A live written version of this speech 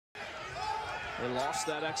They lost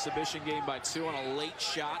that exhibition game by 2 on a late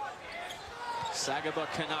shot. Sagaba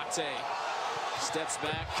Konate steps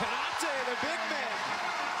back. Konate, the big man.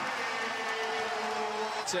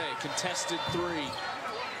 Konate, contested 3.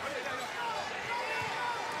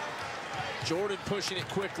 Jordan pushing it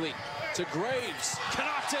quickly to Graves.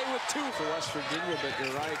 Konate with 2 for West Virginia, but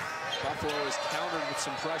you're right. Buffalo is countered with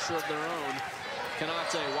some pressure of their own.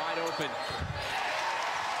 Konate wide open.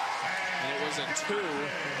 And it was a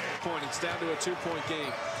 2-point. It's down to a 2-point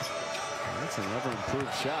game. That's another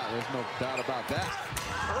improved shot. There's no doubt about that.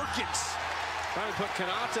 Perkins trying to put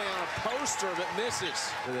Konate on a poster, but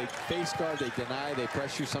misses. They face guard, they deny, they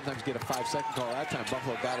press you, sometimes get a 5-second call. That time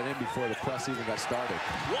Buffalo got it in before the press even got started.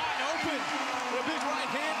 Wide open with a big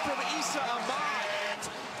right hand from Issa Ahmad.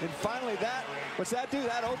 And finally what's that do?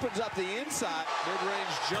 That opens up the inside.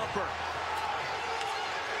 Mid-range jumper.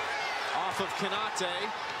 Off of Konate.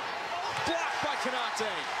 Blocked by Konate.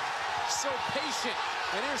 So patient.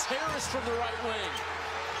 And here's Harris from the right wing.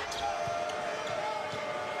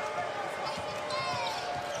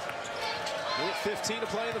 Minute 15 to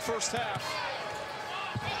play in the first half.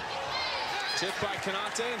 Tipped by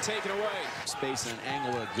Konate and taken away. Space and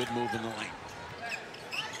angle, a good move in the lane.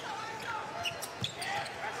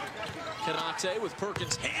 Konate with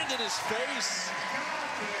Perkins' hand in his face.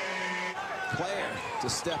 Player to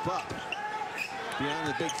step up beyond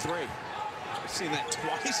the big 3. I've seen that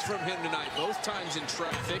twice from him tonight, both times in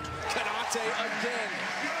traffic. Konate again.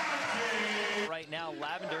 Right now,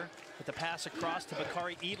 Lavender with the pass across to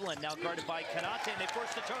Bakari Evelyn, now guarded by Konate, and they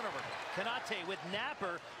force the turnover. Konate with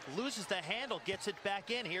Napper, loses the handle, gets it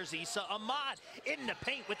back in. Here's Issa Ahmad in the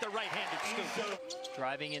paint with the right-handed scoop.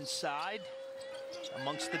 Driving inside,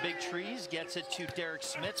 amongst the big trees, gets it to Derek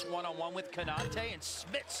Smits, one-on-one with Konate, and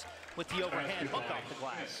Smits with the overhand hook off the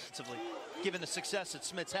glass. Given the success that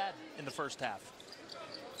Smits had in the first half.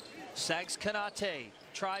 Sags Konate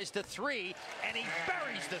tries the 3, and he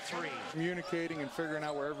buries the 3. Communicating and figuring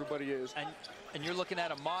out where everybody is. And you're looking at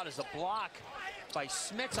Ahmad as a block by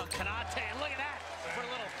Smits on Konate, and look at that for a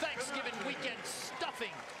little Thanksgiving weekend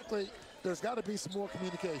stuffing. There's got to be some more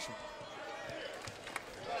communication.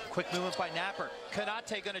 Quick movement by Napper.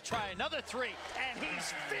 Konate going to try another 3, and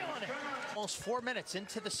he's feeling it. Almost 4 minutes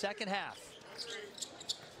into the second half.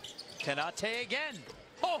 Konate again.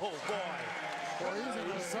 Oh, boy. Well, he's in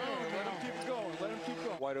the zone. Let him keep going. Let him keep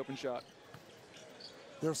going. Wide open shot.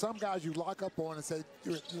 There are some guys you lock up on and say,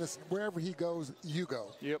 listen, wherever he goes, you go.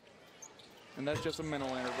 Yep. And that's just a mental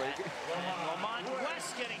error, right? And Lamont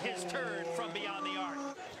West getting his turn from beyond the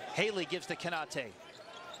arc. Haley gives to Konate.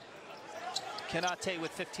 Konate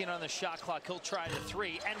with 15 on the shot clock. He'll try the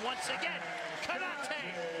 3. And once again, Konate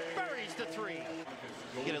buries the 3.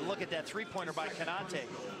 You get a look at that 3-pointer by Konate.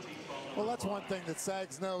 Well, that's one thing that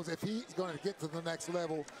Sags knows. If he's going to get to the next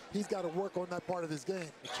level, he's got to work on that part of his game.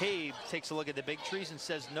 McCabe takes a look at the big trees and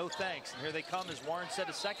says no thanks. And here they come, as Warren said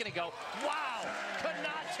a second ago. Wow!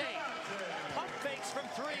 Konate pump fakes from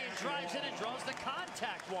 3 and drives it and draws the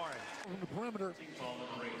contact, Warren. On the perimeter.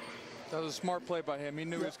 That was a smart play by him. He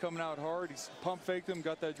knew he was coming out hard. He pump faked him,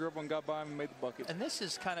 got that dribble, and got by him and made the bucket. And this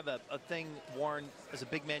is kind of a thing, Warren, as a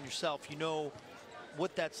big man yourself, you know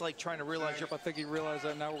what that's like, trying to realize I think he realized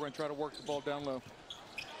that. Now we're going to try to work the ball down low.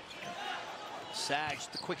 Sags,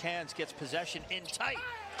 the quick hands, gets possession in tight,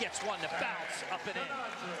 gets one to bounce up and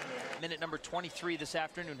in. Minute number 23 this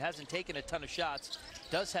afternoon, hasn't taken a ton of shots,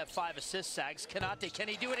 does have 5 assists. Sags Konate, can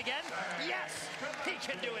he do it again? Yes, he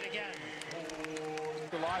can do it again.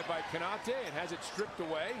 Alive by Konate and has it stripped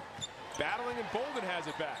away. Battling, and Bolden has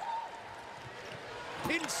it back.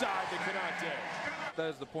 Inside the Konate. That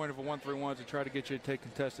is the point of a 1-3-1, to try to get you to take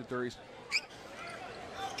contested 3s.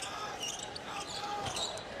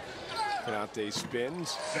 Konate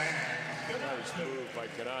spins. Nice move by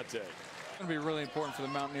Konate. It's going to be really important for the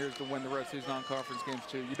Mountaineers to win the rest of these non-conference games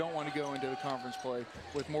too. You don't want to go into the conference play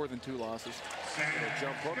with more than 2 losses. A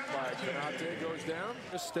jump hook by Konate goes down.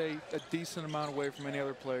 Just stay a decent amount away from any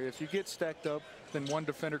other player. If you get stacked up, then one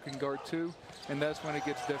defender can guard 2, and that's when it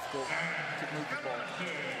gets difficult to move the ball.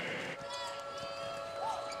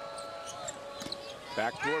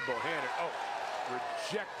 Backdoor Bohannon. Oh,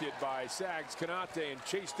 rejected by Sags Konate and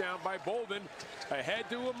chased down by Bolden. Ahead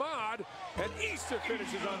to Ahmad, and Issa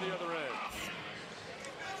finishes on the other end.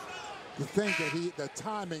 The thing that the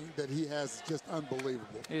timing that he has is just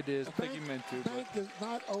unbelievable. It is. I think he meant to. Bank is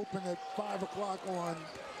not open at 5 o'clock on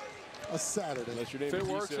a Saturday. Unless your name if is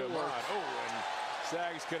it works, Issa it Ahmad. works. Oh, and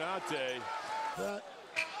Sags Konate. That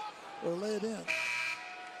or lay it in.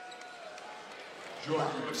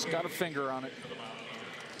 Just got a finger on it.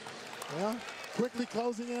 Yeah, quickly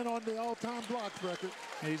closing in on the all-time blocks record.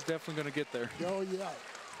 He's definitely going to get there. Oh, yeah.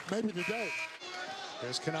 Maybe today.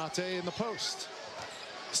 There's Konate in the post.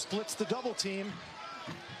 Splits the double team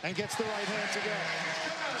and gets the right hand to go.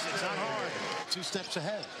 It's not hard. 2 steps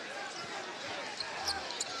ahead.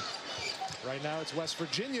 Right now it's West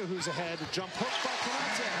Virginia who's ahead. Jump hook by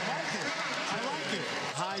Konate. I like it.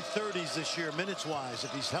 High 30s this year, minutes-wise,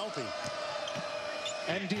 if he's healthy.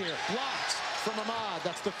 Endear blocked from Ahmad.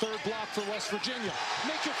 That's the 3rd block for West Virginia.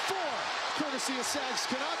 Make it 4, courtesy of Sags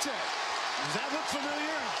Konate. Does that look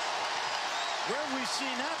familiar? Where have we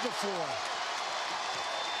seen that before?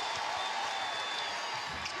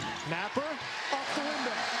 Napper off the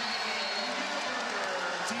window.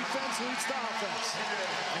 Defense leads the offense.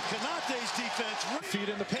 And Konate's defense. Feet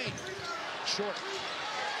in the paint. Short.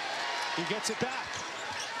 He gets it back.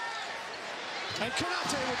 And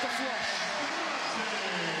Konate with the flush.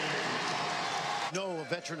 No, a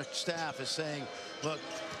veteran staff is saying, look,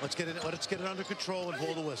 let's get it under control and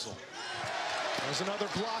blow the whistle. There's another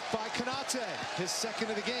block by Konate, his 2nd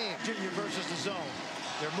of the game. Junior versus the zone.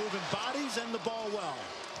 They're moving bodies and the ball well.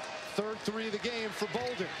 3rd 3 of the game for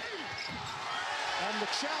Bolden. And the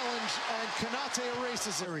challenge, and Konate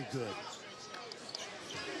erases it. Very good.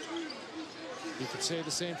 You could say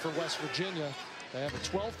the same for West Virginia. They have a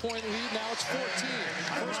 12-point lead, now it's 14.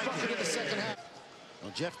 First bucket in the 2nd half.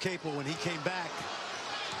 Well, Jeff Capel, when he came back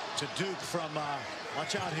to Duke from,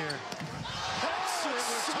 watch out here. That's what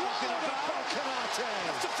we're talking about.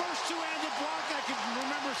 That's the first 2-handed block I can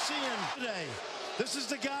remember seeing today. This is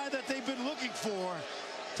the guy that they've been looking for.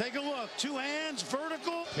 Take a look. 2 hands,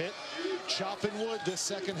 vertical. Pitt chopping wood this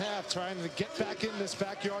 2nd half, trying to get back in this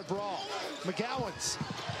backyard brawl. McGowan's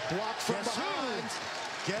blocked from behind.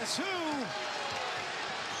 Guess who?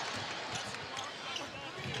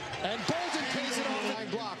 And Bolden pays it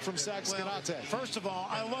off. Block from Sags Konate. First of all,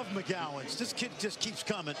 I love McGowan's. This kid just keeps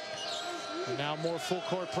coming. And now more full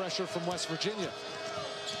court pressure from West Virginia.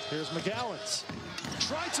 Here's McGowan's.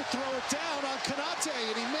 Tried to throw it down on Konate,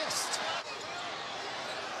 and he missed.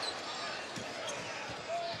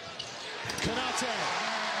 Konate.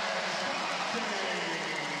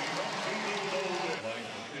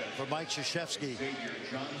 For Mike Krzyzewski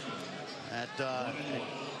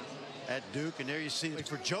at Duke, and there you see it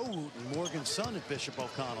for Joe Wooten, Morgan's son at Bishop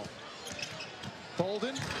O'Connell.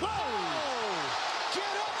 Bolden. Whoa!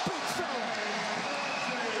 Get up, big fella!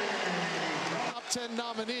 Top 10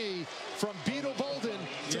 nominee from Beetle Bolden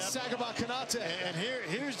to Sagaba Konate. And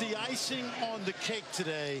here's the icing on the cake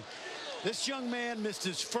today. This young man missed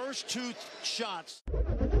his first 2 shots.